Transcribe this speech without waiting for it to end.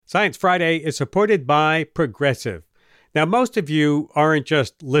Science Friday is supported by Progressive. Now, most of you aren't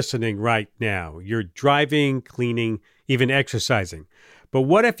just listening right now. You're driving, cleaning, even exercising. But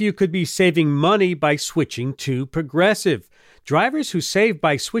what if you could be saving money by switching to Progressive? Drivers who save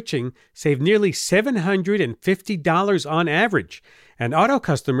by switching save nearly $750 on average. And auto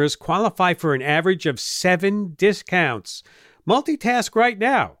customers qualify for an average of 7 discounts. Multitask right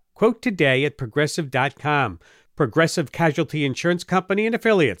now. Quote today at Progressive.com. Progressive Casualty Insurance Company and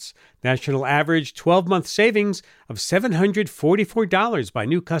Affiliates. National average 12-month savings of $744 by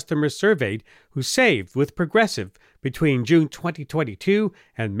new customers surveyed who saved with Progressive between June 2022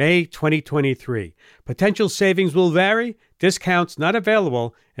 and May 2023. Potential savings will vary. Discounts not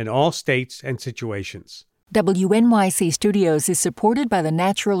available in all states and situations. WNYC Studios is supported by the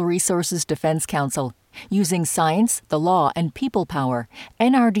Natural Resources Defense Council. Using science, the law, and people power,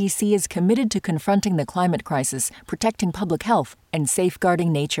 NRDC is committed to confronting the climate crisis, protecting public health, and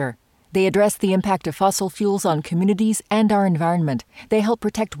safeguarding nature. They address the impact of fossil fuels on communities and our environment. They help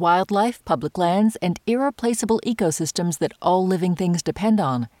protect wildlife, public lands, and irreplaceable ecosystems that all living things depend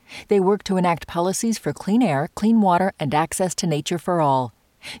on. They work to enact policies for clean air, clean water, and access to nature for all.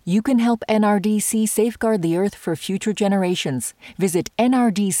 You can help NRDC safeguard the Earth for future generations. Visit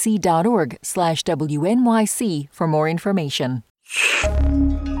nrdc.org/WNYC for more information.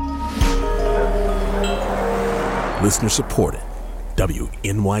 Listener supported.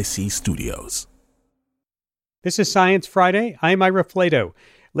 WNYC Studios. This is Science Friday. I'm Ira Flato.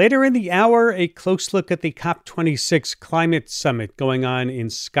 Later in the hour, a close look at the COP26 Climate Summit going on in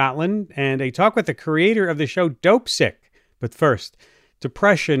Scotland and a talk with the creator of the show Dopesick. But first,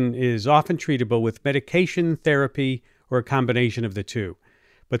 depression is often treatable with medication, therapy, or a combination of the two.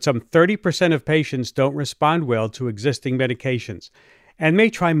 But some 30% of patients don't respond well to existing medications and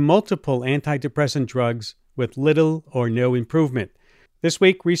may try multiple antidepressant drugs with little or no improvement. This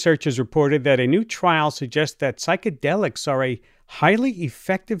week, researchers reported that a new trial suggests that psychedelics are a highly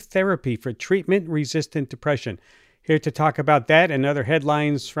effective therapy for treatment-resistant depression. Here to talk about that and other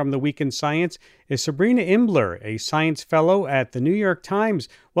headlines from the week in science is Sabrina Imbler, a science fellow at the New York Times.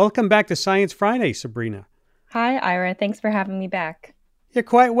 Welcome back to Science Friday, Sabrina. Hi, Ira. Thanks for having me back. You're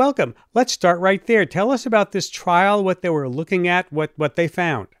quite welcome. Let's start right there. Tell us about this trial, what they were looking at, what they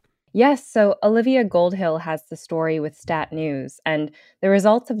found. Yes, so Olivia Goldhill has the story with Stat News, and the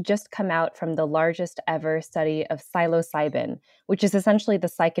results have just come out from the largest ever study of psilocybin, which is essentially the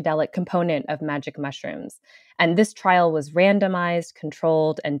psychedelic component of magic mushrooms. And this trial was randomized,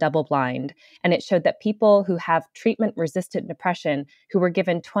 controlled, and double-blind, and it showed that people who have treatment-resistant depression who were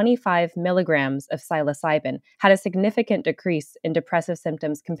given 25 milligrams of psilocybin had a significant decrease in depressive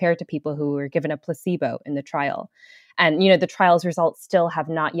symptoms compared to people who were given a placebo in the trial. And, the trial's results still have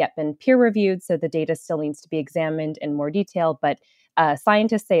not yet been peer-reviewed, so the data still needs to be examined in more detail, but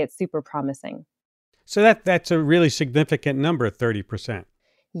scientists say it's super promising. So that's a really significant number, 30%.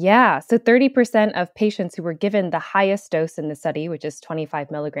 Yeah, so 30% of patients who were given the highest dose in the study, which is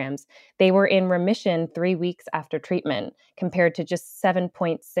 25 milligrams, they were in remission 3 weeks after treatment, compared to just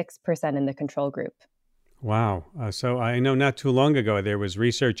 7.6% in the control group. Wow. So I know not too long ago there was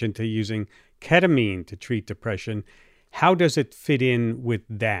research into using ketamine to treat depression. How does it fit in with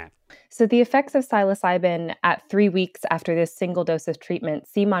that? So the effects of psilocybin at 3 weeks after this single dose of treatment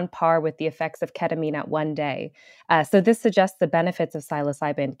seem on par with the effects of ketamine at 1 day. So this suggests the benefits of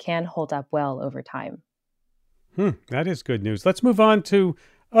psilocybin can hold up well over time. That is good news. Let's move on to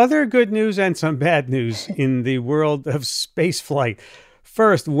other good news and some bad news in the world of spaceflight.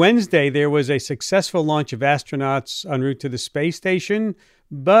 First, Wednesday, there was a successful launch of astronauts en route to the space station,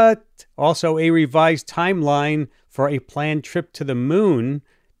 but also a revised timeline for a planned trip to the moon,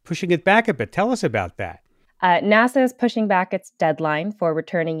 pushing it back a bit. Tell us about that. NASA is pushing back its deadline for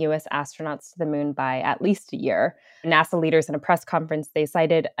returning U.S. astronauts to the moon by at least a year. NASA leaders in a press conference, they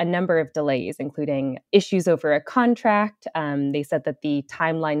cited a number of delays, including issues over a contract. They said that the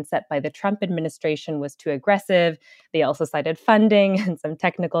timeline set by the Trump administration was too aggressive. They also cited funding and some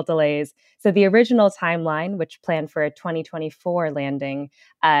technical delays. So the original timeline, which planned for a 2024 landing,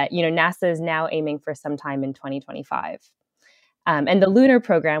 NASA is now aiming for sometime in 2025. And the lunar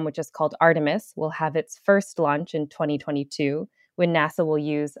program, which is called Artemis, will have its first launch in 2022, when NASA will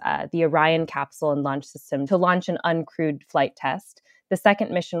use the Orion capsule and launch system to launch an uncrewed flight test. The second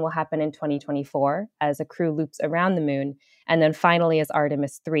mission will happen in 2024 as a crew loops around the moon. And then finally as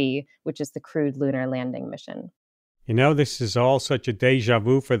Artemis 3, which is the crewed lunar landing mission. This is all such a deja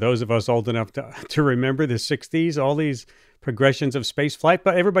vu for those of us old enough to remember the 60s, all these progressions of space flight,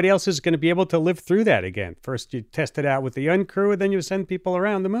 but everybody else is going to be able to live through that again. First, you test it out with the uncrew, and then you send people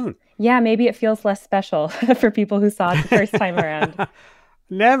around the moon. Yeah, maybe it feels less special for people who saw it the first time around.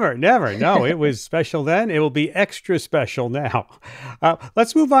 Never, never. No, it was special then. It will be extra special now.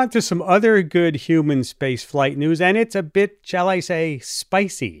 Let's move on to some other good human space flight news. And it's a bit, shall I say,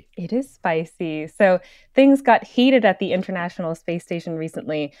 spicy. It is spicy. So things got heated at the International Space Station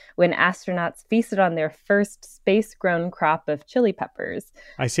recently when astronauts feasted on their first space-grown crop of chili peppers.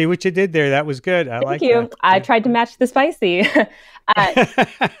 I see what you did there. That was good. Thank you. I tried to match the spicy.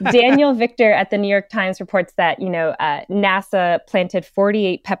 Daniel Victor at the New York Times reports that, NASA planted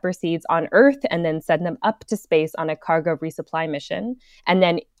 48 pepper seeds on Earth and then sent them up to space on a cargo resupply mission. And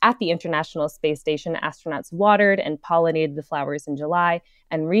then at the International Space Station, astronauts watered and pollinated the flowers in July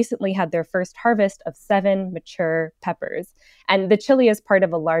and recently had their first harvest of 7 mature peppers. And the chili is part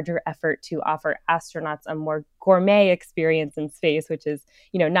of a larger effort to offer astronauts a more gourmet experience in space, which is,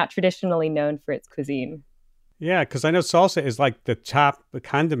 not traditionally known for its cuisine. Yeah, because I know salsa is like the top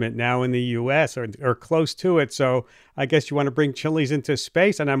condiment now in the U.S. or close to it. So I guess you want to bring chilies into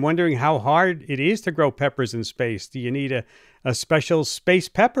space. And I'm wondering how hard it is to grow peppers in space. Do you need a special space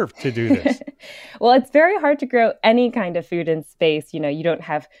pepper to do this? Well, it's very hard to grow any kind of food in space. You don't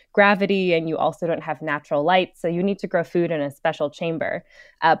have gravity and you also don't have natural light. So you need to grow food in a special chamber.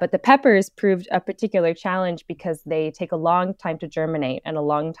 But the peppers proved a particular challenge because they take a long time to germinate and a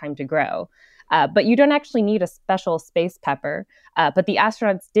long time to grow. But you don't actually need a special space pepper. But the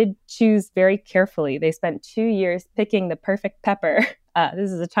astronauts did choose very carefully. They spent 2 years picking the perfect pepper.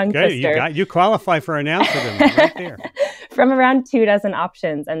 This is a tongue twister. You qualify for an ounce of them right there. From around 24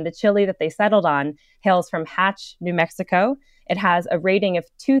 options. And the chili that they settled on hails from Hatch, New Mexico. It has a rating of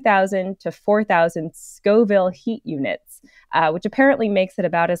 2,000 to 4,000 Scoville heat units, which apparently makes it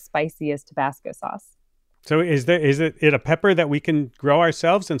about as spicy as Tabasco sauce. So is it a pepper that we can grow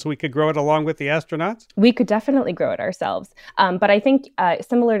ourselves, and so we could grow it along with the astronauts? We could definitely grow it ourselves. But I think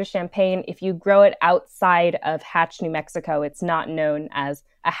similar to champagne, if you grow it outside of Hatch, New Mexico, it's not known as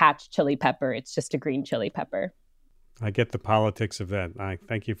a Hatch chili pepper. It's just a green chili pepper. I get the politics of that. I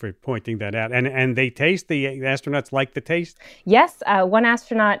thank you for pointing that out. And the astronauts like the taste? Yes. One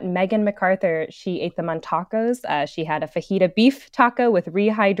astronaut, Megan MacArthur, she ate them on tacos. She had a fajita beef taco with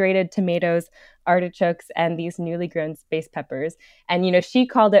rehydrated tomatoes, artichokes, and these newly grown space peppers. And, she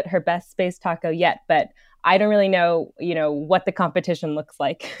called it her best space taco yet, but I don't really know, what the competition looks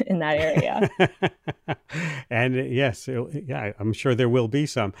like in that area. And yes, I'm sure there will be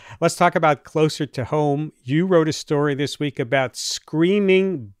some. Let's talk about closer to home. You wrote a story this week about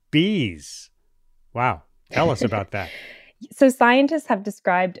screaming bees. Wow. Tell us about that. So scientists have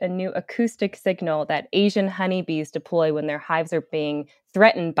described a new acoustic signal that Asian honeybees deploy when their hives are being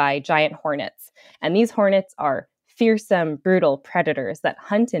threatened by giant hornets. And these hornets are fearsome, brutal predators that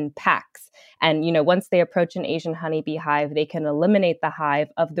hunt in packs. And, once they approach an Asian honeybee hive, they can eliminate the hive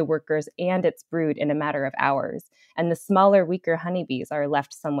of the workers and its brood in a matter of hours. And the smaller, weaker honeybees are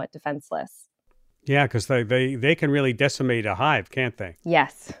left somewhat defenseless. Yeah, because they can really decimate a hive, can't they?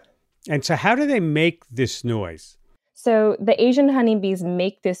 Yes. And so how do they make this noise? So the Asian honeybees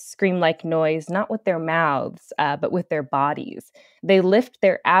make this scream-like noise not with their mouths, but with their bodies. They lift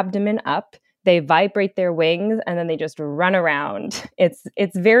their abdomen up, they vibrate their wings, and then they just run around. It's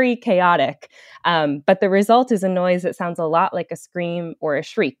very chaotic, but the result is a noise that sounds a lot like a scream or a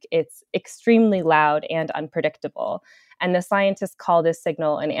shriek. It's extremely loud and unpredictable, and the scientists call this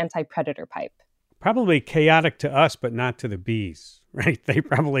signal an anti-predator pipe. Probably chaotic to us, but not to the bees, right? They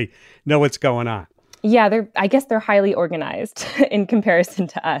probably know what's going on. Yeah, I guess they're highly organized in comparison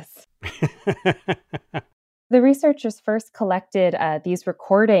to us. The researchers first collected these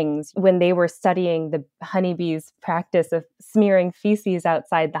recordings when they were studying the honeybees' practice of smearing feces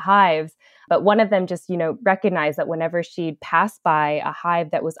outside the hives. But one of them just, recognized that whenever she'd pass by a hive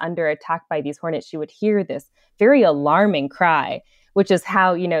that was under attack by these hornets, she would hear this very alarming cry, which is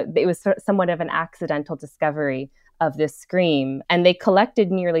how, it was somewhat of an accidental discovery of this scream. And they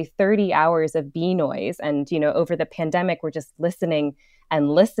collected nearly 30 hours of bee noise. And, over the pandemic, we're just listening,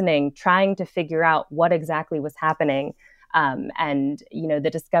 trying to figure out what exactly was happening. And the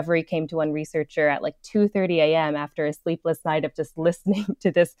discovery came to one researcher at like 2:30 a.m. after a sleepless night of just listening to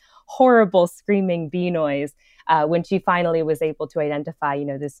this horrible screaming bee noise when she finally was able to identify,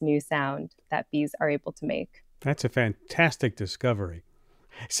 this new sound that bees are able to make. That's a fantastic discovery.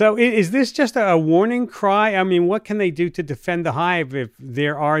 So is this just a warning cry? I mean, what can they do to defend the hive if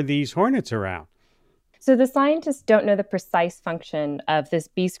there are these hornets around? So the scientists don't know the precise function of this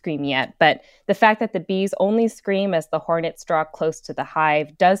bee scream yet, but the fact that the bees only scream as the hornets draw close to the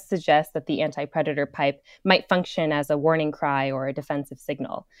hive does suggest that the anti-predator pipe might function as a warning cry or a defensive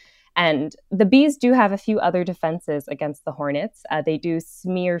signal. And the bees do have a few other defenses against the hornets. They do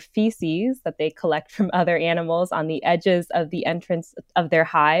smear feces that they collect from other animals on the edges of the entrance of their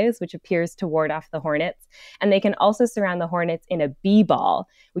hives, which appears to ward off the hornets. And they can also surround the hornets in a bee ball,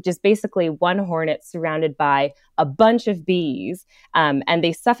 which is basically one hornet surrounded by a bunch of bees. And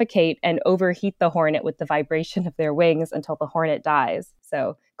they suffocate and overheat the hornet with the vibration of their wings until the hornet dies.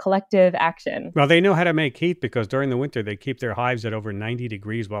 So collective action. Well, they know how to make heat because during the winter they keep their hives at over 90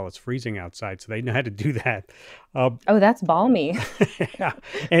 degrees while it's freezing outside. So they know how to do that. Oh, that's balmy. Yeah.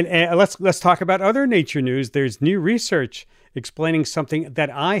 And let's talk about other nature news. There's new research explaining something that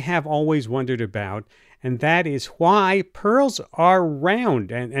I have always wondered about, and that is why pearls are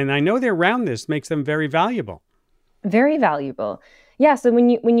round. And I know their roundness makes them very valuable. Very valuable. Yeah, so when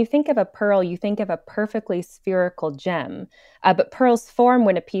you think of a pearl, you think of a perfectly spherical gem. But pearls form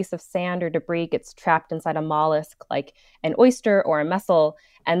when a piece of sand or debris gets trapped inside a mollusk, like an oyster or a mussel.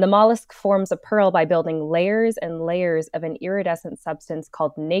 And the mollusk forms a pearl by building layers and layers of an iridescent substance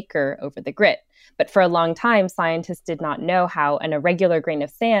called nacre over the grit. But for a long time, scientists did not know how an irregular grain of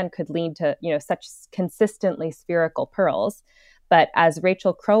sand could lead to, such consistently spherical pearls. But as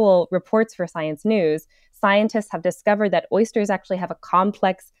Rachel Crowell reports for Science News, scientists have discovered that oysters actually have a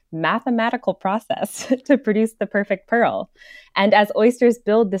complex mathematical process to produce the perfect pearl. And as oysters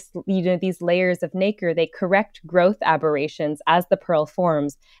build these layers of nacre, they correct growth aberrations as the pearl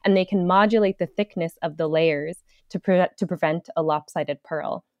forms, and they can modulate the thickness of the layers to prevent a lopsided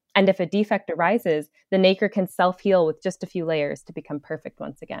pearl. And if a defect arises, the nacre can self-heal with just a few layers to become perfect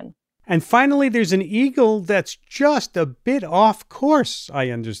once again. And finally, there's an eagle that's just a bit off course, I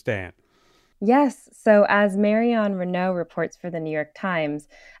understand. Yes. So as Marion Renaud reports for the New York Times,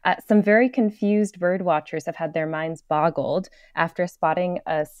 some very confused bird watchers have had their minds boggled after spotting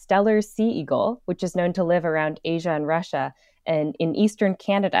a stellar sea eagle, which is known to live around Asia and Russia, and in eastern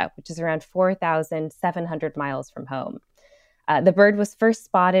Canada, which is around 4,700 miles from home. The bird was first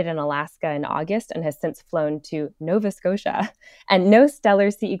spotted in Alaska in August and has since flown to Nova Scotia. And no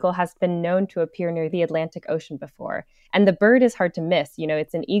stellar sea eagle has been known to appear near the Atlantic Ocean before. And the bird is hard to miss.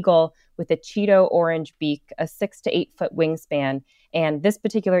 It's an eagle with a Cheeto orange beak, a 6 to 8 foot wingspan. And this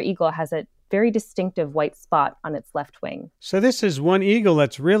particular eagle has a very distinctive white spot on its left wing. So this is one eagle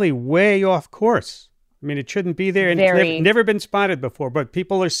that's really way off course. I mean, it shouldn't be there. And it's never been spotted before, but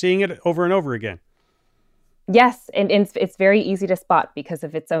people are seeing it over and over again. Yes, and it's very easy to spot because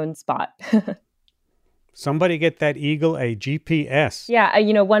of its own spot. Somebody get that eagle a GPS. Yeah,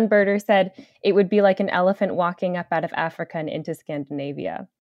 one birder said it would be like an elephant walking up out of Africa and into Scandinavia.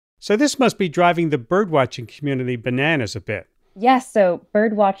 So this must be driving the birdwatching community bananas a bit. Yes, so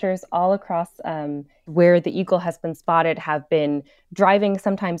bird watchers all across where the eagle has been spotted have been driving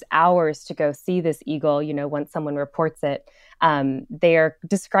sometimes hours to go see this eagle, once someone reports it. They are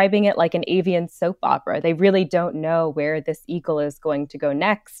describing it like an avian soap opera. They really don't know where this eagle is going to go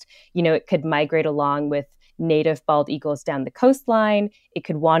next. It could migrate along with native bald eagles down the coastline. It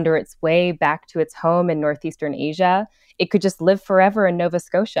could wander its way back to its home in northeastern Asia. It could just live forever in Nova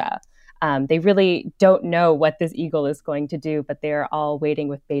Scotia. They really don't know what this eagle is going to do, but they are all waiting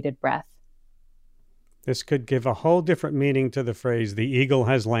with bated breath. This could give a whole different meaning to the phrase, the eagle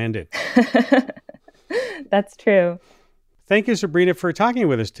has landed. That's true. Thank you, Sabrina, for talking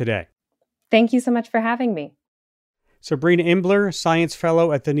with us today. Thank you so much for having me. Sabrina Imbler, Science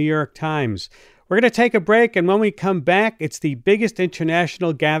Fellow at the New York Times. We're going to take a break, and when we come back, it's the biggest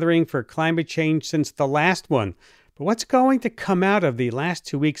international gathering for climate change since the last one. But what's going to come out of the last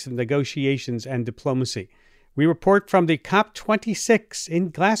 2 weeks of negotiations and diplomacy? We report from the COP26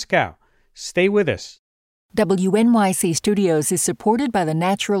 in Glasgow. Stay with us. WNYC Studios is supported by the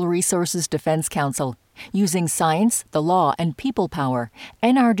Natural Resources Defense Council. Using science, the law, and people power,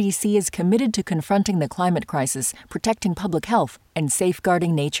 NRDC is committed to confronting the climate crisis, protecting public health, and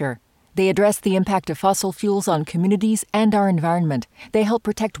safeguarding nature. They address the impact of fossil fuels on communities and our environment. They help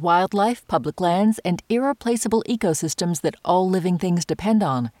protect wildlife, public lands, and irreplaceable ecosystems that all living things depend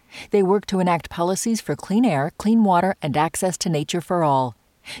on. They work to enact policies for clean air, clean water, and access to nature for all.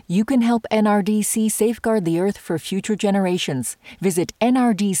 You can help NRDC safeguard the Earth for future generations. Visit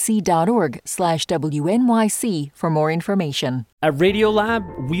nrdc.org/WNYC for more information. At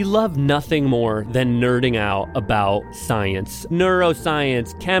Radiolab, we love nothing more than nerding out about science,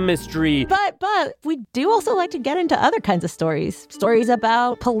 neuroscience, chemistry. But we do also like to get into other kinds of stories. Stories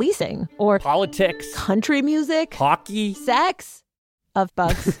about policing or politics, country music, hockey, sex. Of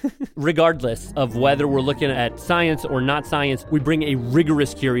bugs. Regardless of whether we're looking at science or not science, we bring a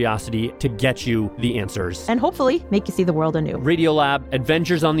rigorous curiosity to get you the answers. And hopefully make you see the world anew. Radiolab,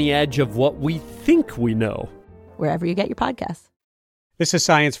 adventures on the edge of what we think we know. Wherever you get your podcasts. This is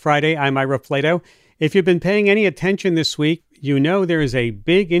Science Friday. I'm Ira Flato. If you've been paying any attention this week, you know there is a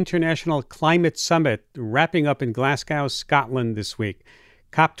big international climate summit wrapping up in Glasgow, Scotland this week.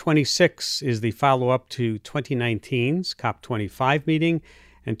 COP26 is the follow-up to 2019's COP25 meeting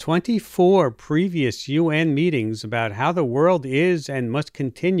and 24 previous UN meetings about how the world is and must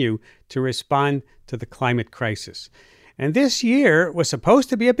continue to respond to the climate crisis. And this year was supposed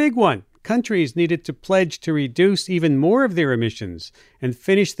to be a big one. Countries needed to pledge to reduce even more of their emissions and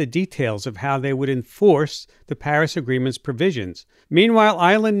finish the details of how they would enforce the Paris Agreement's provisions. Meanwhile,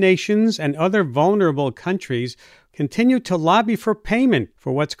 island nations and other vulnerable countries continue to lobby for payment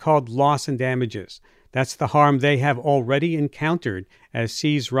for what's called loss and damages. That's the harm they have already encountered as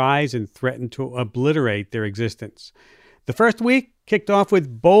seas rise and threaten to obliterate their existence. The first week kicked off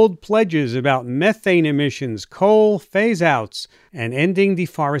with bold pledges about methane emissions, coal phase-outs, and ending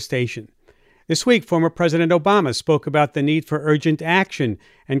deforestation. This week, former President Obama spoke about the need for urgent action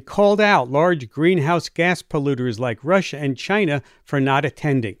and called out large greenhouse gas polluters like Russia and China for not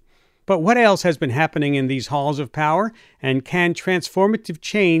attending. But what else has been happening in these halls of power, and can transformative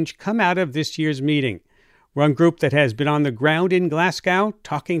change come out of this year's meeting? One group that has been on the ground in Glasgow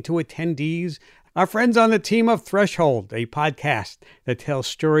talking to attendees, our friends on the team of Threshold, a podcast that tells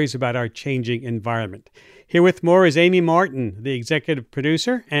stories about our changing environment. Here with more is Amy Martin, the executive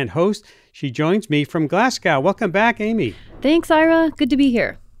producer and host. She joins me from Glasgow. Welcome back, Amy. Thanks, Ira. Good to be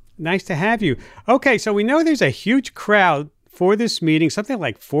here. Nice to have you. Okay, so we know there's a huge crowd for this meeting, something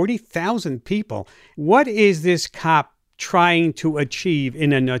like 40,000 people. What is this COP trying to achieve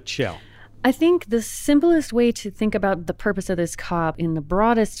in a nutshell? I think the simplest way to think about the purpose of this COP in the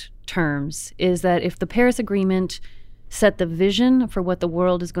broadest terms is that if the Paris Agreement set the vision for what the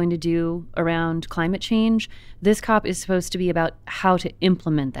world is going to do around climate change, this COP is supposed to be about how to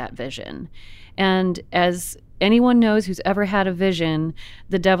implement that vision. And as anyone knows who's ever had a vision,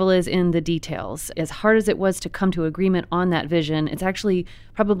 the devil is in the details. As hard as it was to come to agreement on that vision, it's actually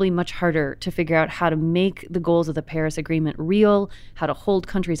probably much harder to figure out how to make the goals of the Paris Agreement real, how to hold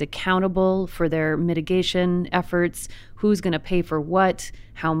countries accountable for their mitigation efforts, who's going to pay for what,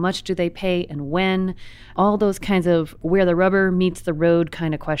 how much do they pay and when. All those kinds of where the rubber meets the road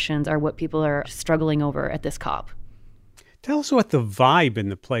kind of questions are what people are struggling over at this COP. Tell us what the vibe in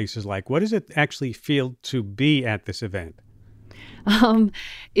the place is like. What does it actually feel to be at this event?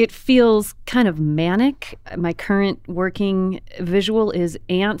 It feels kind of manic. My current working visual is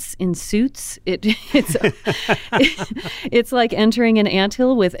ants in suits. It's like entering an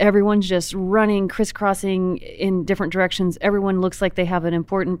anthill with everyone just running, crisscrossing in different directions. Everyone looks like they have an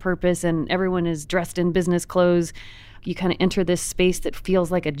important purpose, and everyone is dressed in business clothes. You kind of enter this space that feels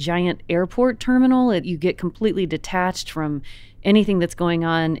like a giant airport terminal. You get completely detached from anything that's going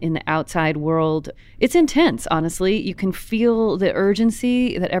on in the outside world. It's intense, honestly. You can feel the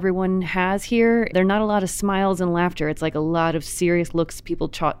urgency that everyone has here. There are not a lot of smiles and laughter. It's like a lot of serious looks, people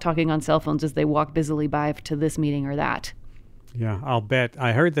talking on cell phones as they walk busily by to this meeting or that. Yeah, I'll bet.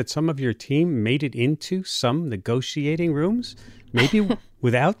 I heard that some of your team made it into some negotiating rooms, maybe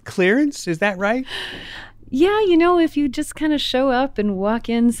without clearance. Is that right? Yeah, if you just kind of show up and walk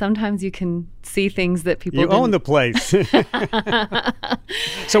in, sometimes you can see things that people own the place.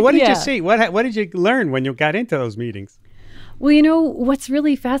 So what did you see? What did you learn when you got into those meetings? Well, what's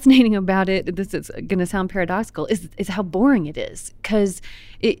really fascinating about it, this is going to sound paradoxical, is how boring it is. Because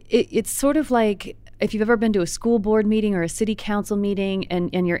it's sort of like if you've ever been to a school board meeting or a city council meeting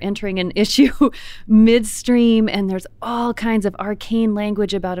and you're entering an issue midstream and there's all kinds of arcane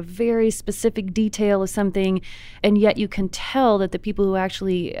language about a very specific detail of something, and yet you can tell that the people who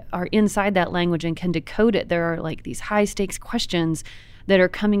actually are inside that language and can decode it, there are like these high stakes questions that are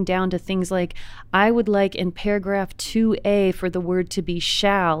coming down to things like, I would like in paragraph 2A for the word to be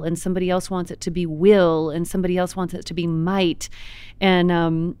shall, and somebody else wants it to be will, and somebody else wants it to be might.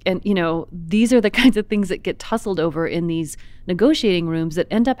 And these are the kinds of things that get tussled over in these negotiating rooms that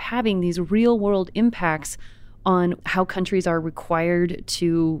end up having these real world impacts on how countries are required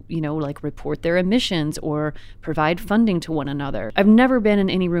to, report their emissions or provide funding to one another. I've never been in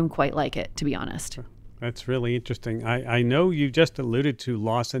any room quite like it, to be honest. That's really interesting. I know you just alluded to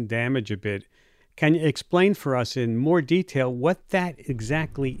loss and damage a bit. Can you explain for us in more detail what that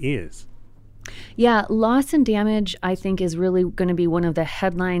exactly is? Yeah, loss and damage, I think, is really going to be one of the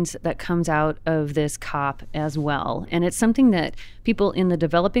headlines that comes out of this COP as well. And it's something that people in the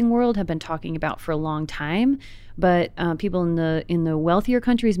developing world have been talking about for a long time, but people in the wealthier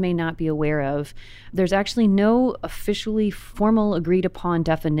countries may not be aware of. There's actually no officially formal agreed upon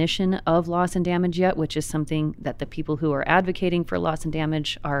definition of loss and damage yet, which is something that the people who are advocating for loss and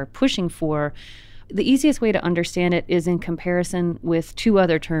damage are pushing for. the easiest way to understand it is in comparison with two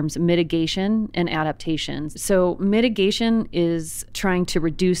other terms, mitigation and adaptation. So mitigation is trying to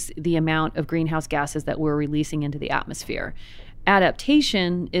reduce the amount of greenhouse gases that we're releasing into the atmosphere.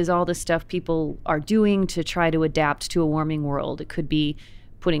 Adaptation is all the stuff people are doing to try to adapt to a warming world. It could be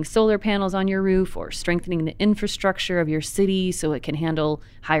putting solar panels on your roof or strengthening the infrastructure of your city so it can handle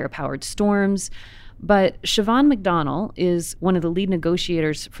higher powered storms. But Siobhan McDonnell is one of the lead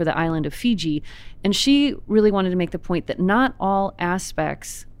negotiators for the island of Fiji, and she really wanted to make the point that not all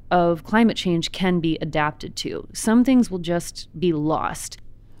aspects of climate change can be adapted to. Some things will just be lost.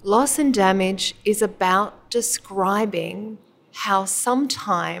 Loss and damage is about describing how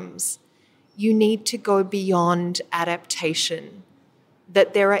sometimes you need to go beyond adaptation,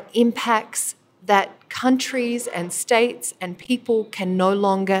 that there are impacts that countries and states and people can no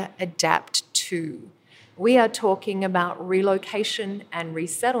longer adapt to. We are talking about relocation and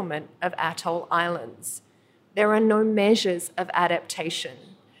resettlement of atoll islands. There are no measures of adaptation,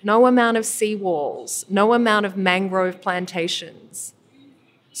 no amount of seawalls, no amount of mangrove plantations.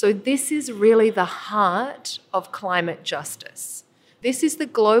 So this is really the heart of climate justice. This is the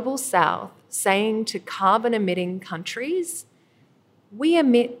Global South saying to carbon-emitting countries, we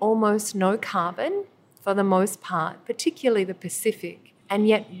emit almost no carbon for the most part, particularly the Pacific, and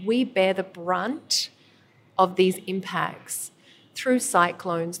yet we bear the brunt of these impacts through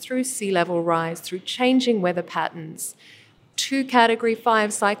cyclones, through sea level rise, through changing weather patterns, 2 Category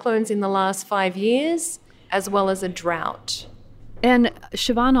 5 cyclones in the last 5 years, as well as a drought. And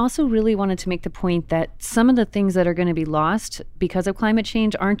Siobhan also really wanted to make the point that some of the things that are going to be lost because of climate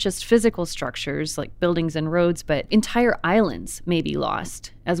change aren't just physical structures like buildings and roads, but entire islands may be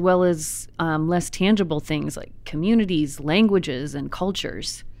lost, as well as less tangible things like communities, languages, and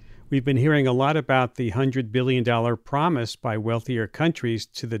cultures. We've been hearing a lot about the $100 billion promise by wealthier countries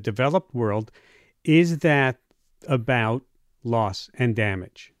to the developed world. Is that about loss and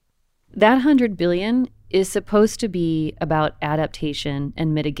damage? That $100 billion is supposed to be about adaptation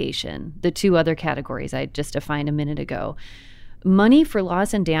and mitigation, the two other categories I just defined a minute ago. Money for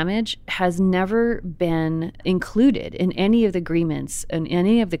loss and damage has never been included in any of the agreements, in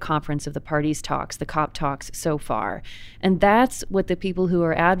any of the Conference of the Parties talks, the COP talks so far. And that's what the people who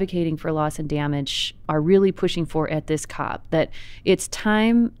are advocating for loss and damage are really pushing for at this COP, that it's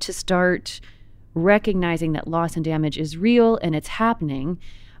time to start recognizing that loss and damage is real and it's happening.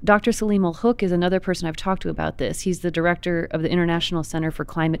 Dr. Salim Al-Hook is another person I've talked to about this. He's the director of the International Center for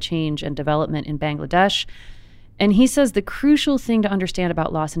Climate Change and Development in Bangladesh. And he says the crucial thing to understand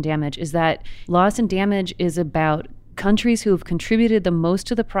about loss and damage is that loss and damage is about countries who have contributed the most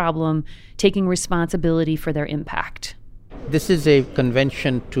to the problem taking responsibility for their impact. This is a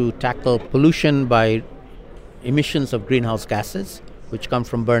convention to tackle pollution by emissions of greenhouse gases, which come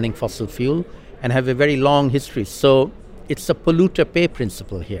from burning fossil fuel and have a very long history. So it's a polluter pay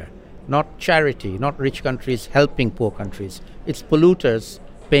principle here, not charity, not rich countries helping poor countries. It's polluters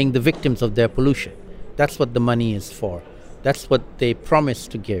paying the victims of their pollution. That's what the money is for. That's what they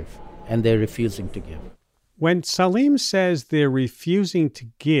promised to give, and they're refusing to give. When Salim says they're refusing to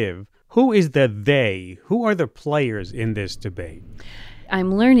give, who is the they? Who are the players in this debate?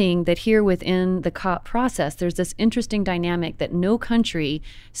 I'm learning that here within the COP process, there's this interesting dynamic that no country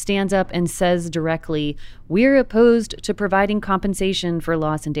stands up and says directly, we're opposed to providing compensation for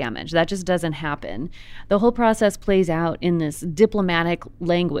loss and damage. That just doesn't happen. The whole process plays out in this diplomatic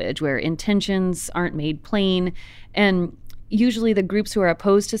language where intentions aren't made plain. And usually the groups who are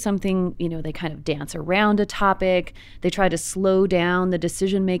opposed to something, they kind of dance around a topic. They try to slow down the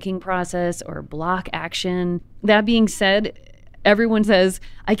decision-making process or block action. That being said, everyone says,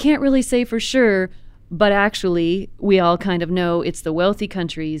 I can't really say for sure, but actually we all kind of know it's the wealthy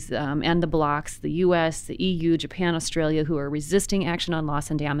countries and the blocs, the US, the EU, Japan, Australia, who are resisting action on loss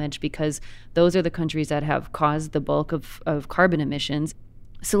and damage because those are the countries that have caused the bulk of carbon emissions.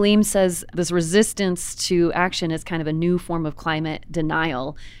 Salim says this resistance to action is kind of a new form of climate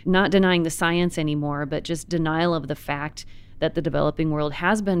denial, not denying the science anymore, but just denial of the fact that the developing world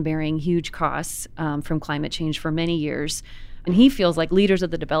has been bearing huge costs from climate change for many years. And he feels like leaders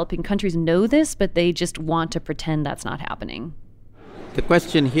of the developing countries know this, but they just want to pretend that's not happening. The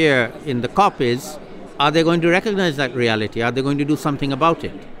question here in the COP is, are they going to recognize that reality? Are they going to do something about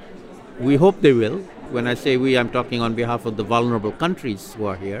it? We hope they will. When I say we, I'm talking on behalf of the vulnerable countries who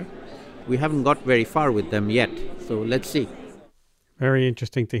are here. We haven't got very far with them yet, so let's see. Very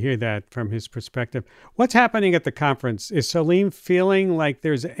interesting to hear that from his perspective. What's happening at the conference? Is Salim feeling like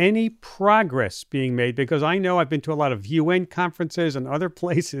there's any progress being made? Because I know I've been to a lot of UN conferences and other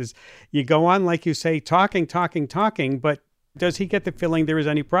places. You go on, like you say, talking, but does he get the feeling there is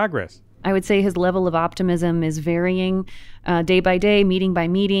any progress? I would say his level of optimism is varying day by day, meeting by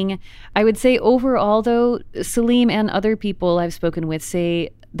meeting. I would say overall, though, Salim and other people I've spoken with say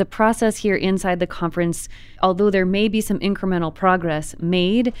the process here inside the conference, although there may be some incremental progress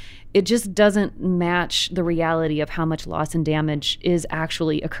made, it just doesn't match the reality of how much loss and damage is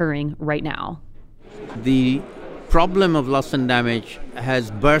actually occurring right now. The problem of loss and damage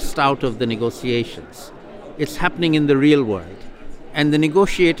has burst out of the negotiations. It's happening in the real world. And the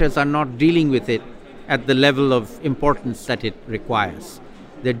negotiators are not dealing with it at the level of importance that it requires.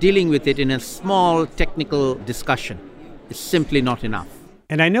 They're dealing with it in a small technical discussion. It's simply not enough.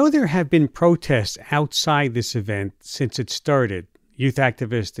 And I know there have been protests outside this event since it started. Youth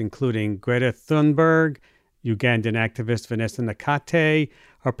activists, including Greta Thunberg, Ugandan activist Vanessa Nakate,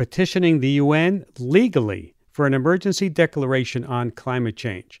 are petitioning the UN legally for an emergency declaration on climate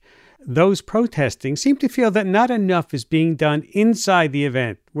change. Those protesting seem to feel that not enough is being done inside the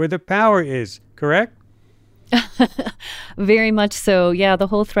event, where the power is, correct? Very much so. Yeah, the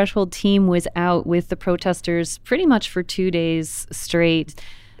whole Threshold team was out with the protesters pretty much for 2 days straight.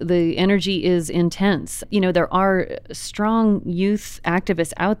 The energy is intense. You know, there are strong youth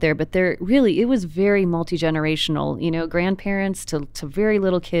activists out there, but it was very multi-generational, you know, grandparents to very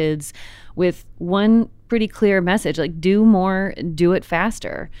little kids with one pretty clear message, like do more, do it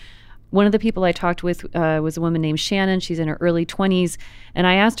faster. One of the people I talked with was a woman named Shannon. She's in her early 20s. And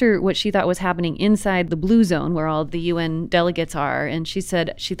I asked her what she thought was happening inside the Blue Zone where all the UN delegates are. And she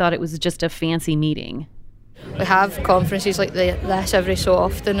said she thought it was just a fancy meeting. We have conferences like this every so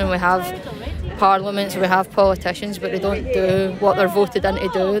often, and we have parliaments, we have politicians, but they don't do what they're voted in to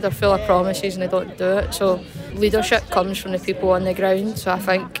do. They're full of promises and they don't do it. So leadership comes from the people on the ground. So I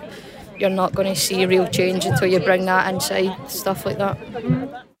think you're not going to see real change until you bring that inside, stuff like that.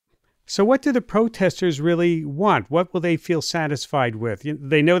 So what do the protesters really want? What will they feel satisfied with?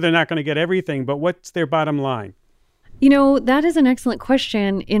 They know they're not going to get everything, but what's their bottom line? You know, that is an excellent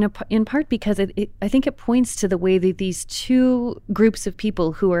question in part because I think it points to the way that these two groups of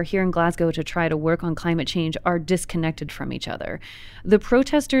people who are here in Glasgow to try to work on climate change are disconnected from each other. The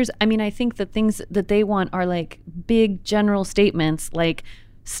protesters, I think the things that they want are like big general statements like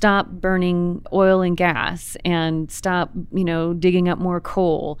stop burning oil and gas and stop, digging up more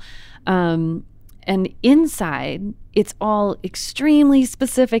coal. And inside, it's all extremely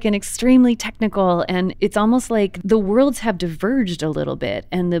specific and extremely technical. And it's almost like the worlds have diverged a little bit.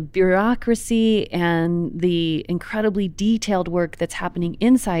 And the bureaucracy and the incredibly detailed work that's happening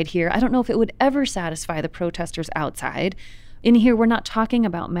inside here, I don't know if it would ever satisfy the protesters outside. In here, we're not talking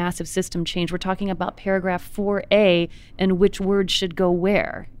about massive system change. We're talking about paragraph 4A and which words should go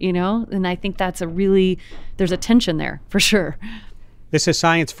where, And I think there's a tension there for sure. This is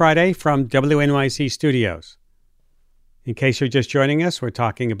Science Friday from WNYC Studios. In case you're just joining us, we're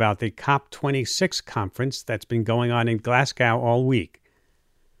talking about the COP26 conference that's been going on in Glasgow all week.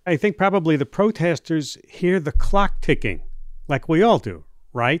 I think probably the protesters hear the clock ticking, like we all do,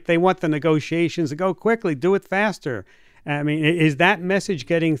 right? They want the negotiations to go quickly, do it faster. Is that message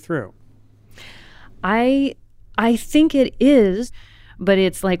getting through? I think it is. But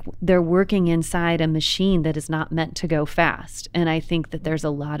it's like they're working inside a machine that is not meant to go fast. And I think that there's a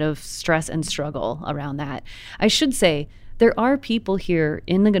lot of stress and struggle around that. I should say there are people here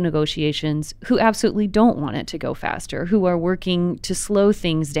in the negotiations who absolutely don't want it to go faster, who are working to slow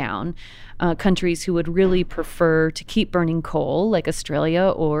things down. Countries who would really prefer to keep burning coal, like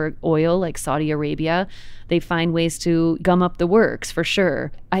Australia, or oil, like Saudi Arabia. They find ways to gum up the works, for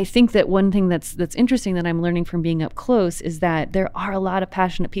sure. I think that one thing that's interesting that I'm learning from being up close is that there are a lot of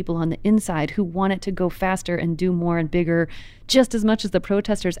passionate people on the inside who want it to go faster and do more and bigger, just as much as the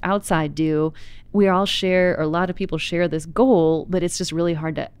protesters outside do. We all share, or a lot of people share this goal, but it's just really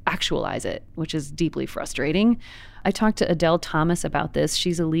hard to actualize it, which is deeply frustrating. I talked to Adele Thomas about this.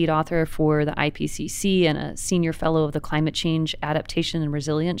 She's a lead author for the IPCC and a senior fellow of the Climate Change Adaptation and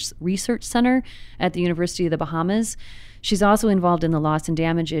Resilience Research Center at the University of the Bahamas. She's also involved in the loss and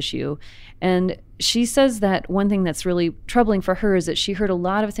damage issue. And she says that one thing that's really troubling for her is that she heard a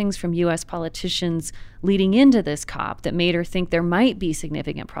lot of things from U.S. politicians leading into this COP that made her think there might be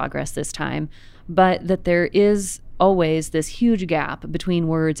significant progress this time, but that there is always this huge gap between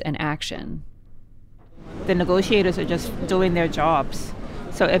words and action. The negotiators are just doing their jobs.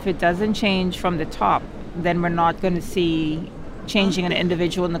 So if it doesn't change from the top, then we're not going to see changing an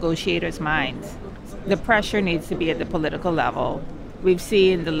individual negotiator's mind. The pressure needs to be at the political level. We've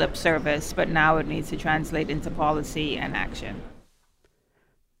seen the lip service, but now it needs to translate into policy and action.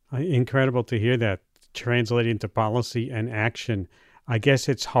 Incredible to hear that translate into policy and action. I guess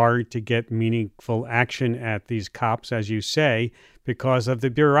it's hard to get meaningful action at these cops, as you say, because of the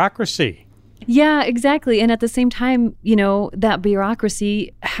bureaucracy. Yeah, exactly. And at the same time, that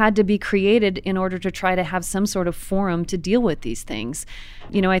bureaucracy had to be created in order to try to have some sort of forum to deal with these things.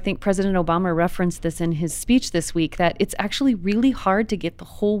 I think President Obama referenced this in his speech this week, that it's actually really hard to get the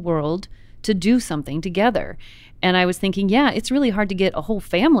whole world to do something together. And I was thinking, yeah, it's really hard to get a whole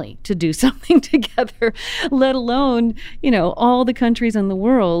family to do something together, let alone, all the countries in the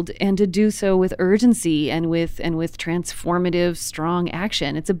world, and to do so with urgency and with transformative, strong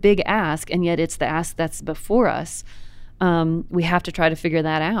action. It's a big ask, and yet it's the ask that's before us. We have to try to figure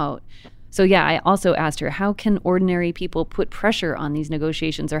that out. So yeah, I also asked her, how can ordinary people put pressure on these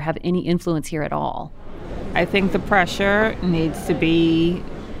negotiations or have any influence here at all? I think the pressure needs to be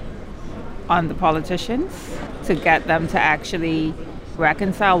on the politicians to get them to actually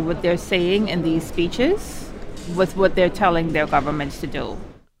reconcile what they're saying in these speeches with what they're telling their governments to do.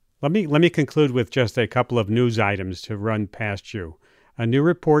 Let me conclude with just a couple of news items to run past you. A new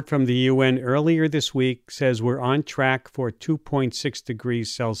report from the UN earlier this week says we're on track for 2.6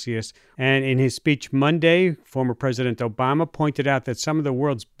 degrees Celsius. And in his speech Monday, former President Obama pointed out that some of the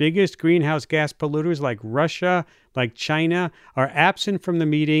world's biggest greenhouse gas polluters, like Russia, like China, are absent from the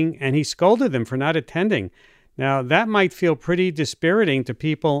meeting, and he scolded them for not attending. Now, that might feel pretty dispiriting to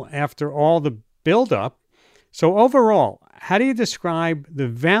people after all the buildup. So overall, how do you describe the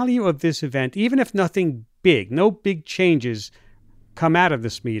value of this event, even if nothing big, no big changes come out of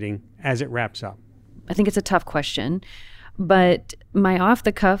this meeting as it wraps up? I think it's a tough question, but my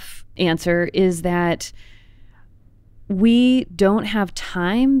off-the-cuff answer is that we don't have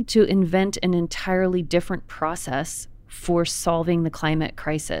time to invent an entirely different process for solving the climate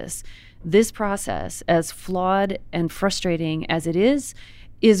crisis. This process, as flawed and frustrating as it is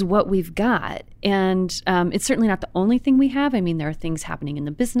what we've got. And it's certainly not the only thing we have. I mean, there are things happening in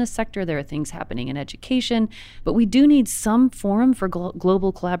the business sector, there are things happening in education, but we do need some forum for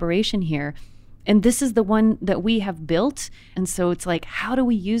global collaboration here. And this is the one that we have built. And so it's like, how do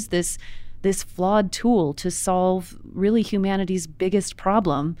we use this flawed tool to solve really humanity's biggest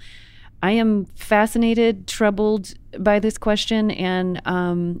problem? I am fascinated, troubled by this question, and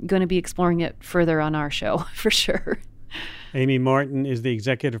going to be exploring it further on our show for sure. Amy Martin is the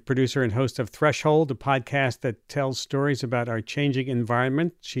executive producer and host of Threshold, a podcast that tells stories about our changing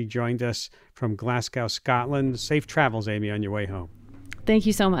environment. She joined us from Glasgow, Scotland. Safe travels, Amy, on your way home. Thank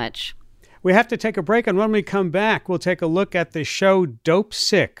you so much. We have to take a break, and when we come back, we'll take a look at the show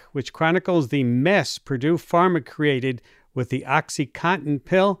Dopesick, which chronicles the mess Purdue Pharma created with the OxyContin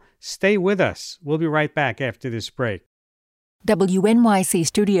pill. Stay with us. We'll be right back after this break. WNYC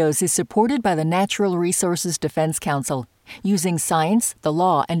Studios is supported by the Natural Resources Defense Council. Using science, the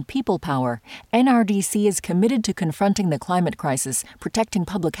law, and people power, NRDC is committed to confronting the climate crisis, protecting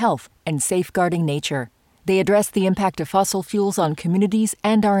public health, and safeguarding nature. They address the impact of fossil fuels on communities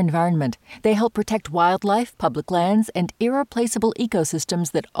and our environment. They help protect wildlife, public lands, and irreplaceable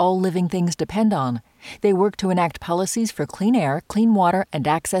ecosystems that all living things depend on. They work to enact policies for clean air, clean water, and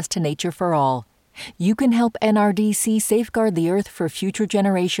access to nature for all. You can help NRDC safeguard the Earth for future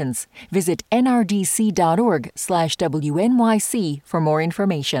generations. Visit nrdc.org/WNYC for more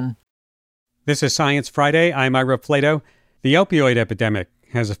information. This is Science Friday. I'm Ira Flato. The opioid epidemic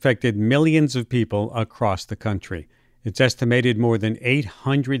has affected millions of people across the country. It's estimated more than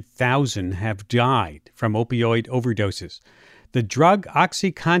 800,000 have died from opioid overdoses. The drug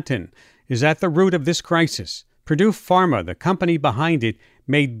OxyContin is at the root of this crisis. Purdue Pharma, the company behind it,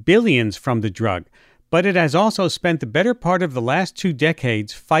 made billions from the drug, but it has also spent the better part of the last 2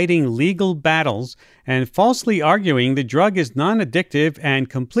 decades fighting legal battles and falsely arguing the drug is non-addictive and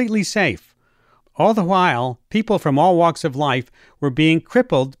completely safe. All the while, people from all walks of life were being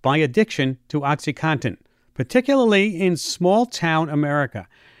crippled by addiction to OxyContin, particularly in small-town America.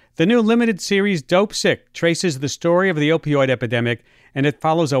 The new limited series Dopesick traces the story of the opioid epidemic, and it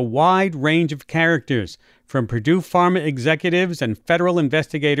follows a wide range of characters, from Purdue Pharma executives and federal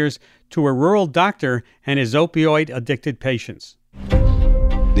investigators to a rural doctor and his opioid-addicted patients.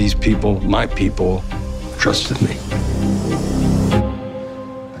 These people, my people, trusted me.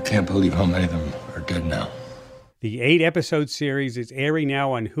 I can't believe how many of them are dead now. The 8-episode series is airing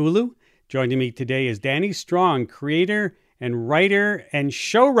now on Hulu. Joining me today is Danny Strong, creator and writer and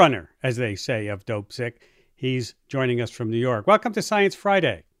showrunner, as they say, of Dopesick. He's joining us from New York. Welcome to Science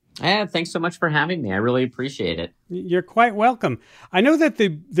Friday. Yeah, thanks so much for having me. I really appreciate it. You're quite welcome. I know that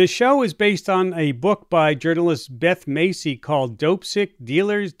the show is based on a book by journalist Beth Macy called Dopesick,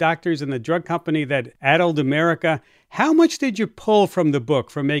 Dealers, Doctors, and the Drug Company That Addled America. How much did you pull from the book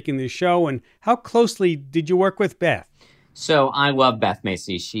for making the show, and how closely did you work with Beth? So I love Beth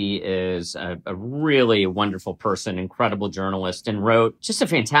Macy. She is a really wonderful person, incredible journalist, and wrote just a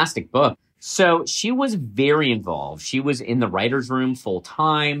fantastic book. So she was very involved. She was in the writer's room full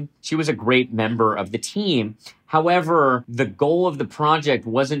time. She was a great member of the team. However, the goal of the project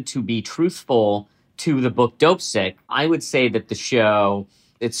wasn't to be truthful to the book Dopesick. I would say that the show,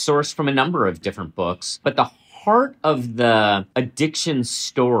 it's sourced from a number of different books, but the heart of the addiction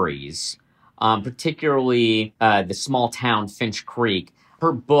stories, particularly the small town Finch Creek,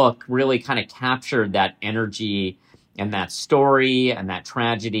 her book really kind of captured that energy and that story and that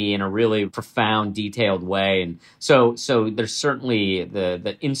tragedy in a really profound, detailed way. And so there's certainly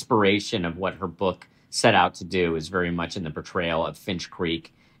the inspiration of what her book set out to do is very much in the portrayal of Finch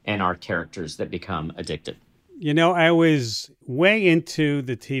Creek and our characters that become addicted. You know, I was way into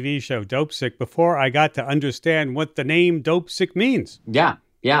the TV show Dopesick before I got to understand what the name Dopesick means. Yeah.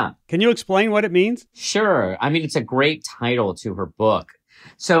 Can you explain what it means? Sure. I mean, it's a great title to her book.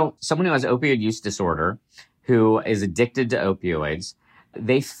 So someone who has opioid use disorder, who is addicted to opioids,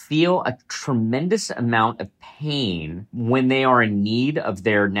 they feel a tremendous amount of pain when they are in need of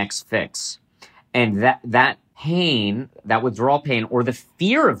their next fix. And that pain, that withdrawal pain, or the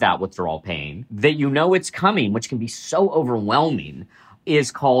fear of that withdrawal pain, that you know it's coming, which can be so overwhelming,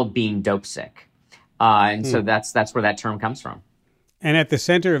 is called being dopesick. So that's where that term comes from. And at the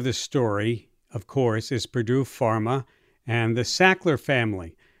center of the story, of course, is Purdue Pharma and the Sackler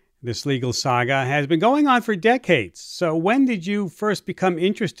family. This legal saga has been going on for decades. So when did you first become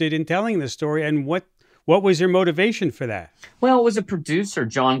interested in telling the story, and what was your motivation for that? Well, it was a producer,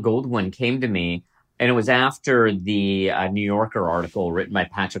 John Goldwyn, came to me, and it was after the New Yorker article written by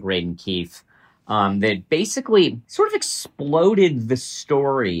Patrick Radden Keefe that basically sort of exploded the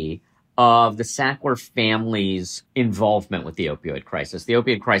story of the Sackler family's involvement with the opioid crisis. The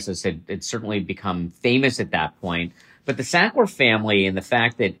opioid crisis had certainly become famous at that point, but the Sackler family and the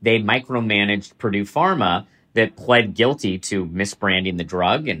fact that they micromanaged Purdue Pharma, that pled guilty to misbranding the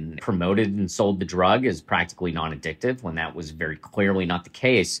drug and promoted and sold the drug as practically non-addictive when that was very clearly not the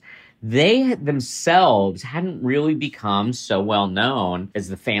case. They themselves hadn't really become so well known as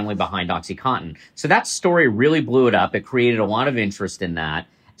the family behind OxyContin. So that story really blew it up. It created a lot of interest in that.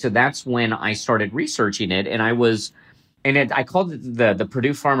 So that's when I started researching it, and I called it the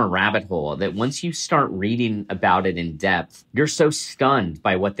Purdue Pharma rabbit hole, that once you start reading about it in depth, you're so stunned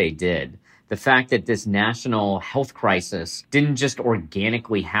by what they did. The fact that this national health crisis didn't just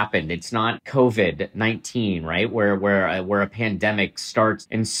organically happen. It's not COVID-19, right? Where a pandemic starts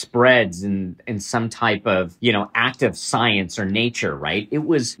and spreads in some type of, act of science or nature, right? It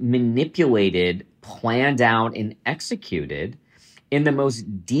was manipulated, planned out, and executed in the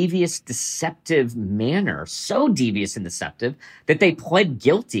most devious, deceptive manner, so devious and deceptive that they pled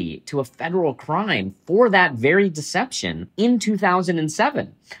guilty to a federal crime for that very deception in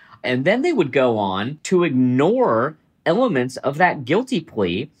 2007. And then they would go on to ignore elements of that guilty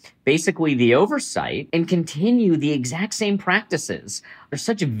plea, basically the oversight, and continue the exact same practices. There's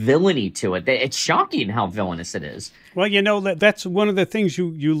such a villainy to it that it's shocking how villainous it is. Well, that's one of the things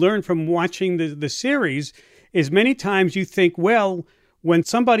you learn from watching the series is many times you think, well, when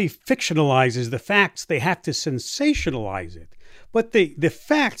somebody fictionalizes the facts, they have to sensationalize it. But the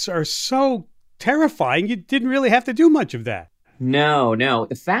facts are so terrifying, you didn't really have to do much of that. No.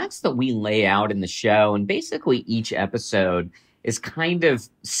 The facts that we lay out in the show, and basically each episode, is kind of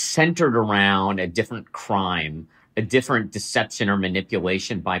centered around a different crime, a different deception or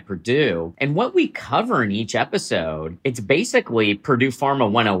manipulation by Purdue. And what we cover in each episode, it's basically Purdue Pharma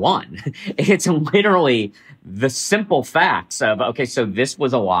 101. It's literally the simple facts of, okay, so this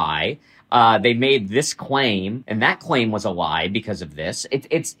was a lie. They made this claim, and that claim was a lie because of this.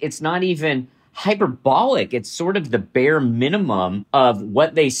 It's not even hyperbolic. It's sort of the bare minimum of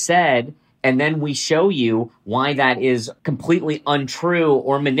what they said. And then we show you why that is completely untrue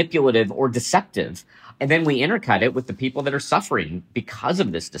or manipulative or deceptive. And then we intercut it with the people that are suffering because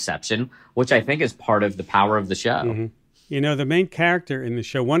of this deception, which I think is part of the power of the show. Mm-hmm. The main character in the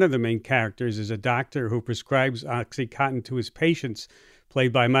show, one of the main characters, is a doctor who prescribes OxyContin to his patients,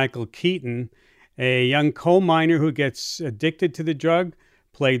 played by Michael Keaton, a young coal miner who gets addicted to the drug,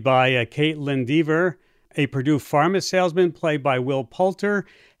 played by Caitlin Dever, a Purdue Pharma salesman, played by Will Poulter.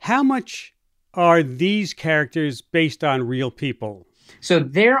 How much are these characters based on real people? So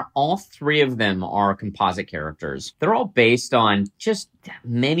all three of them are composite characters. They're all based on just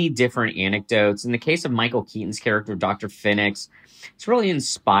many different anecdotes. In the case of Michael Keaton's character, Dr. Phoenix, it's really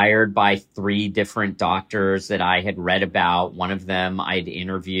inspired by three different doctors that I had read about. One of them I'd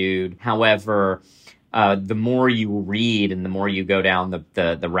interviewed. However, the more you read and the more you go down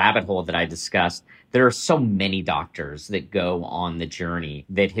the rabbit hole that I discussed, there are so many doctors that go on the journey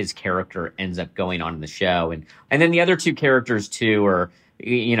that his character ends up going on in the show. And then the other two characters too are,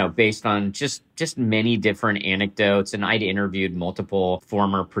 based on just many different anecdotes. And I'd interviewed multiple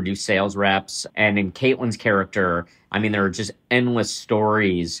former Purdue sales reps. And in Caitlin's character, I mean, there are just endless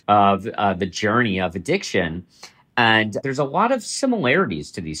stories of the journey of addiction. And there's a lot of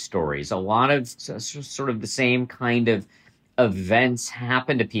similarities to these stories, a lot of sort of the same kind of events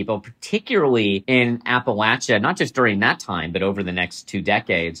happen to people, particularly in Appalachia, not just during that time, but over the next 2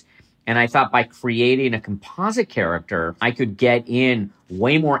 decades. And I thought by creating a composite character, I could get in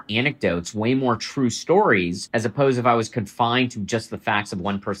way more anecdotes, way more true stories, as opposed if I was confined to just the facts of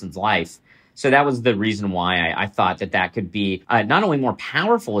one person's life. So that was the reason why I thought that could be not only more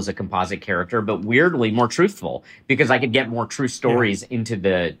powerful as a composite character, but weirdly more truthful, because I could get more true stories into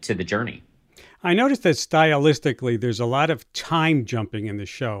the journey. I noticed that stylistically, there's a lot of time jumping in the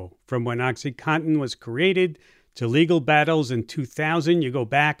show. From when OxyContin was created to legal battles in 2000, you go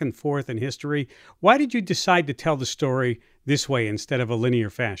back and forth in history. Why did you decide to tell the story this way instead of a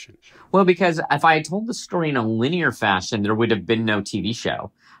linear fashion? Well, because if I had told the story in a linear fashion, there would have been no TV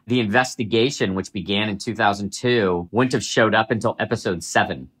show. The investigation, which began in 2002, wouldn't have showed up until episode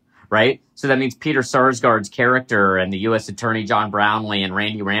 7. Right? So that means Peter Sarsgaard's character and the U.S. Attorney John Brownlee and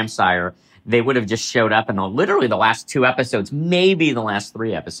Randy Ramsire, they would have just showed up in literally the last 2 episodes, maybe the last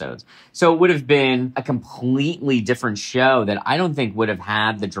 3 episodes. So it would have been a completely different show that I don't think would have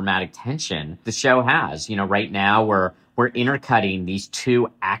had the dramatic tension the show has. Right now we're intercutting these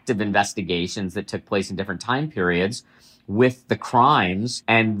 2 active investigations that took place in different time periods with the crimes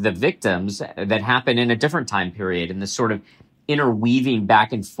and the victims that happened in a different time period, and this sort of interweaving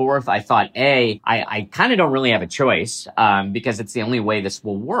back and forth. I thought, I kind of don't really have a choice because it's the only way this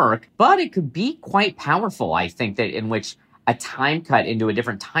will work, but it could be quite powerful. I think that in which a time cut into a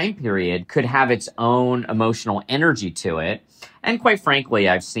different time period could have its own emotional energy to it. And quite frankly,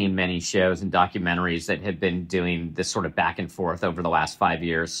 I've seen many shows and documentaries that have been doing this sort of back and forth over the last 5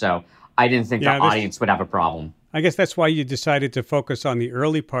 years. So I didn't think the audience would have a problem. I guess that's why you decided to focus on the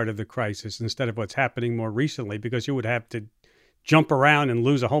early part of the crisis instead of what's happening more recently, because you would have to jump around and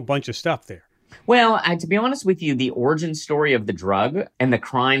lose a whole bunch of stuff there. Well, to be honest with you, the origin story of the drug and the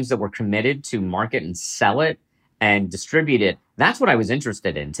crimes that were committed to market and sell it and distribute it, that's what I was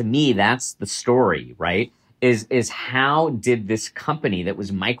interested in. To me, that's the story, right? Is how did this company that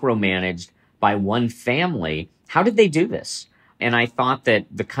was micromanaged by one family, how did they do this? And I thought that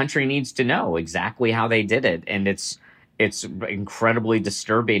the country needs to know exactly how they did it. And it's incredibly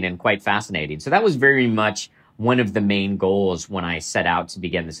disturbing and quite fascinating. So that was very much one of the main goals when I set out to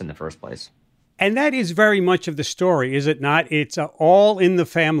begin this in the first place. And that is very much of the story, is it not? It's all in the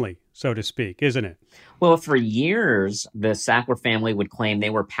family, so to speak, isn't it? Well, for years, the Sackler family would claim they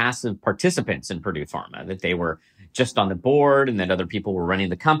were passive participants in Purdue Pharma, that they were just on the board and that other people were running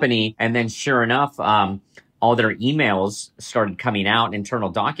the company. And then sure enough, all their emails started coming out, internal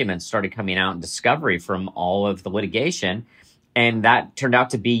documents started coming out in discovery from all of the litigation. And that turned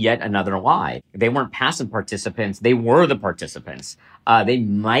out to be yet another lie. They weren't passive participants. They were the participants. They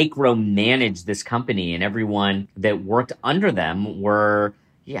micromanaged this company, and everyone that worked under them were,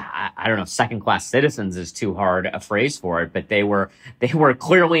 I don't know if second-class citizens is too hard a phrase for it, but they were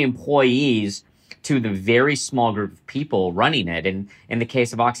clearly employees to the very small group of people running it. And in the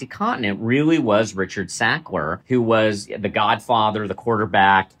case of OxyContin, it really was Richard Sackler, who was the godfather, the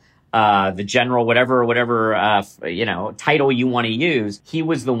quarterback, the general, whatever, title you want to use. He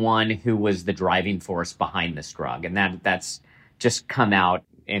was the one who was the driving force behind this drug. And that's just come out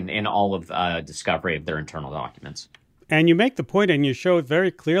in all of the discovery of their internal documents. And you make the point, and you show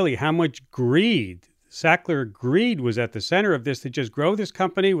very clearly how much Sackler greed was at the center of this, to just grow this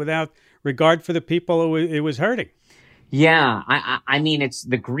company without regard for the people it was hurting. Yeah, I mean,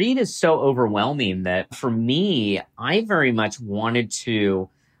 the greed is so overwhelming that for me, I very much wanted to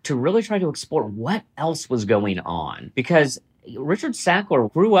really try to explore what else was going on, because Richard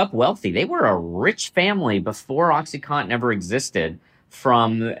Sackler grew up wealthy. They were a rich family before OxyContin ever existed,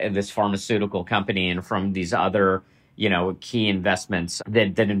 from this pharmaceutical company and from these other, key investments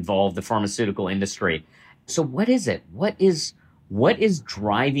that involve the pharmaceutical industry. So what is it? What is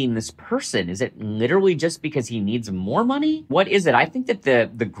driving this person? Is it literally just because he needs more money? What is it? I think that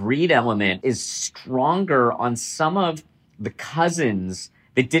the greed element is stronger on some of the cousins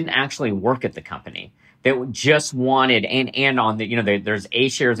that didn't actually work at the company, that just wanted, and on the, there's A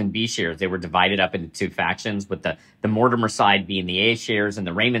shares and B shares. They were divided up into 2 factions, with the Mortimer side being the A shares and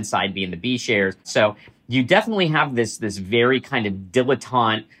the Raymond side being the B shares. So you definitely have this very kind of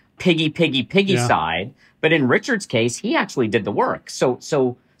dilettante piggy yeah. side. But in Richard's case, he actually did the work. So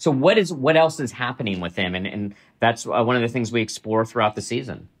So what else is happening with him? And that's one of the things we explore throughout the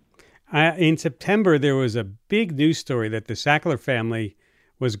season. In September, there was a big news story that the Sackler family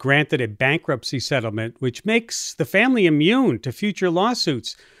was granted a bankruptcy settlement, which makes the family immune to future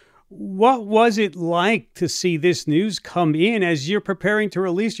lawsuits. What was it like to see this news come in as you're preparing to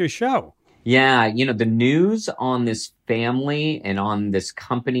release your show? Yeah, the news on this family and on this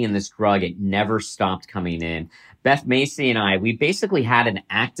company and this drug, it never stopped coming in. Beth Macy and I, we basically had an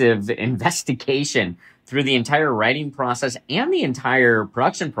active investigation through the entire writing process and the entire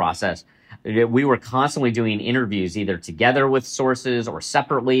production process. We were constantly doing interviews either together with sources or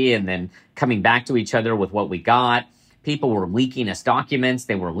separately, and then coming back to each other with what we got. People were leaking us documents.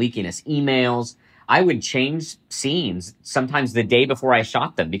 They were leaking us emails. I would change scenes sometimes the day before I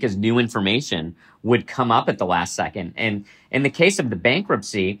shot them because new information would come up at the last second. And in the case of the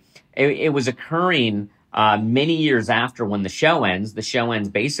bankruptcy, it was occurring many years after when the show ends. The show ends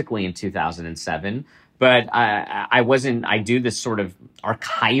basically in 2007. But I do this sort of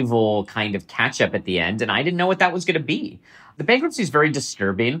archival kind of catch up at the end, and I didn't know what that was going to be. The bankruptcy is very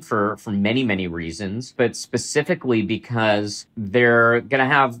disturbing for many, many reasons, but specifically because they're going to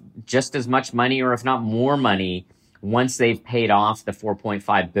have just as much money, or if not more money, once they've paid off the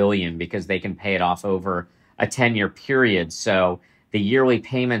 $4.5 billion, because they can pay it off over a 10-year period. So the yearly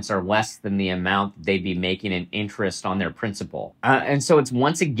payments are less than the amount they'd be making in interest on their principal. And so it's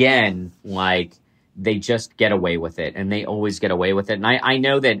once again like they just get away with it, and they always get away with it. And I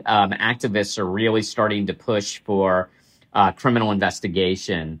know that activists are really starting to push for criminal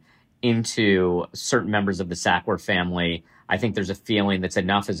investigation into certain members of the Sackler family. I think there's a feeling that's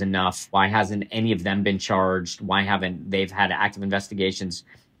enough is enough. Why hasn't any of them been charged? Why haven't they've had active investigations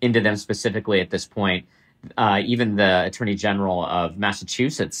into them specifically at this point? Even the Attorney General of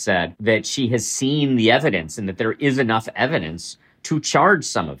Massachusetts said that she has seen the evidence and that there is enough evidence to charge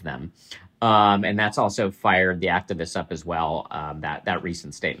some of them. And that's also fired the activists up as well, that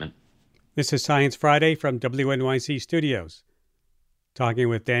recent statement. This is Science Friday from WNYC Studios. Talking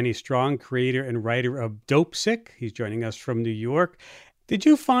with Danny Strong, creator and writer of Dopesick. He's joining us from New York. Did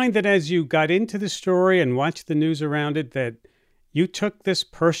you find that as you got into the story and watched the news around it that you took this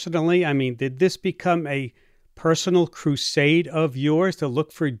personally? I mean, did this become a personal crusade of yours to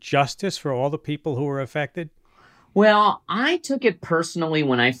look for justice for all the people who were affected? Well, I took it personally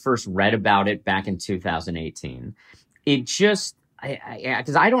when I first read about it back in 2018. It just,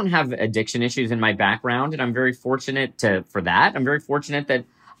 because I don't have addiction issues in my background, and I'm very fortunate for that. I'm very fortunate that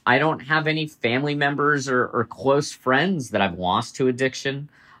I don't have any family members or close friends that I've lost to addiction.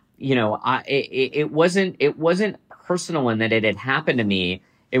 It wasn't personal in that it had happened to me.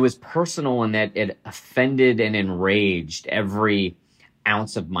 It was personal in that it offended and enraged every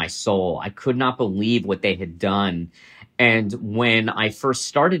ounce of my soul. I could not believe what they had done. And when I first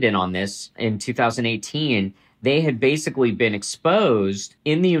started in on this in 2018, they had basically been exposed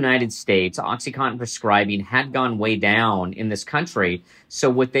in the United States. OxyContin prescribing had gone way down in this country. So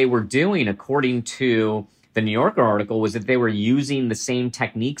what they were doing, according to the New Yorker article, was that they were using the same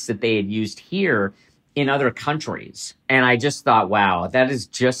techniques that they had used here in other countries. And I just thought, wow, that is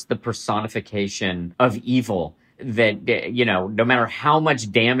just the personification of evil. That, no matter how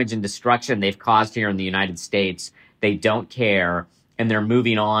much damage and destruction they've caused here in the United States, they don't care. And they're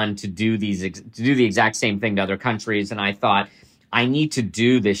moving on to do the exact same thing to other countries. And I thought, I need to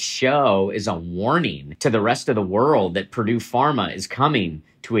do this show as a warning to the rest of the world that Purdue Pharma is coming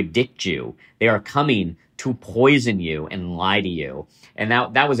to addict you. They are coming to poison you and lie to you. And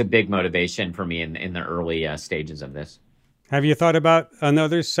that was a big motivation for me in the early stages of this. Have you thought about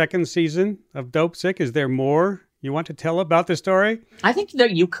another second season of Dopesick? Is there more you want to tell about the story? I think that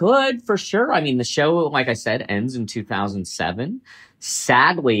you could, for sure. I mean, the show, like I said, ends in 2007.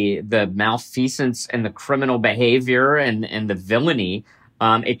 Sadly, the malfeasance and the criminal behavior and the villainy,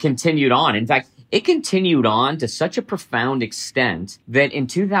 it continued on. In fact, it continued on to such a profound extent that in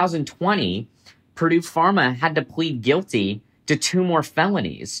 2020, Purdue Pharma had to plead guilty to 2 more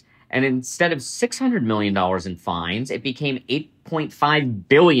felonies. And instead of $600 million in fines, it became $8.5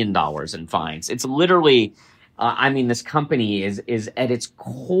 billion in fines. It's literally, this company is at its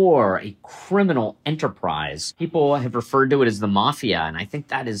core a criminal enterprise. People have referred to it as the mafia, and I think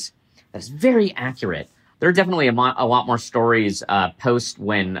that is very accurate. There are definitely a lot more stories post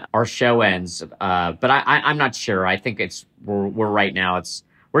when our show ends, but I'm not sure. I think we're right now.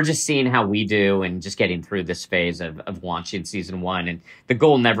 We're just seeing how we do and just getting through this phase of launching season 1. And the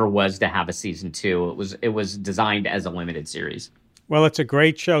goal never was to have a season 2. It was designed as a limited series. Well, it's a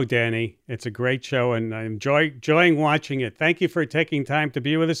great show, Danny. It's a great show, and I'm enjoying watching it. Thank you for taking time to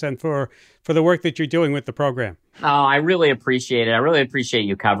be with us and for the work that you're doing with the program. Oh, I really appreciate it. I really appreciate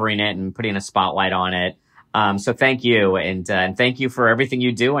you covering it and putting a spotlight on it. So thank you, and thank you for everything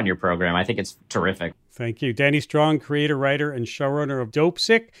you do on your program. I think it's terrific. Thank you. Danny Strong, creator, writer, and showrunner of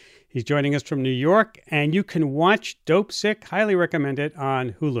Dopesick. He's joining us from New York, and you can watch Dopesick, highly recommend it,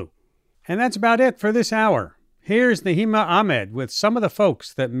 on Hulu. And that's about it for this hour. Here's Nahima Ahmed with some of the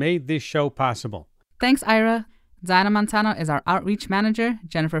folks that made this show possible. Thanks, Ira. Diana Montano is our outreach manager.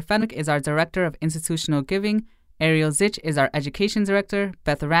 Jennifer Fenwick is our director of institutional giving. Ariel Zich is our education director.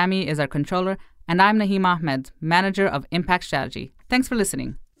 Beth Rami is our controller. And I'm Nahima Ahmed, manager of impact strategy. Thanks for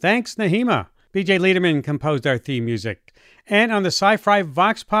listening. Thanks, Nahima. BJ Liederman composed our theme music. And on the Sci-Fi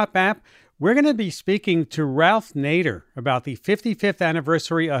Vox Pop app, we're going to be speaking to Ralph Nader about the 55th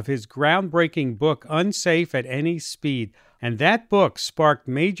anniversary of his groundbreaking book, Unsafe at Any Speed. And that book sparked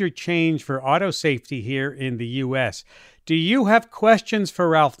major change for auto safety here in the U.S. Do you have questions for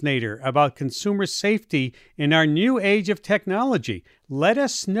Ralph Nader about consumer safety in our new age of technology? Let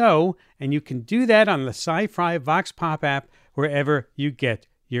us know, and you can do that on the Sci-Fi Vox Pop app wherever you get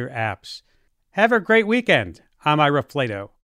your apps. Have a great weekend. I'm Ira Flato.